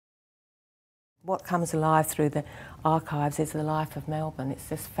What comes alive through the archives is the life of Melbourne. It's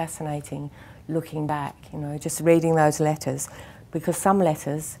just fascinating looking back, you know, just reading those letters, because some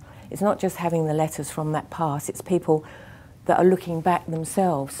letters, it's not just having the letters from that past, it's people that are looking back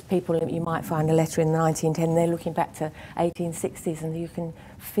themselves. People, you might find a letter in 1910, they're looking back to 1860s, and you can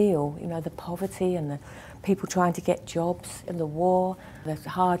feel, you know, the poverty and the people trying to get jobs in the war, the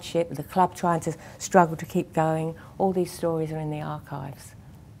hardship, the club trying to struggle to keep going. All these stories are in the archives.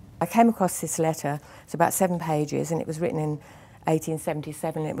 I came across this letter, it's about 7 pages, and it was written in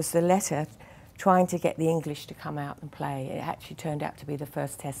 1877. It was the letter trying to get the English to come out and play. It actually turned out to be the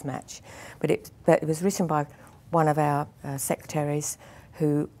first Test match. But it was written by one of our secretaries,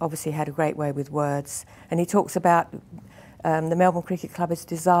 who obviously had a great way with words. And he talks about the Melbourne Cricket Club is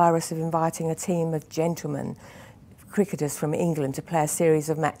desirous of inviting a team of gentlemen cricketers from England to play a series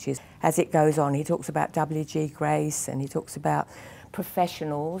of matches. As it goes on, he talks about W.G. Grace, and he talks about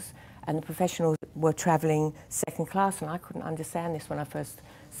professionals, and the professionals were travelling second class, and I couldn't understand this when I first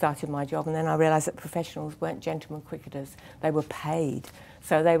started my job, and then I realised that professionals weren't gentlemen cricketers, they were paid,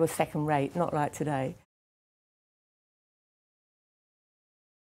 so they were second rate, not like today.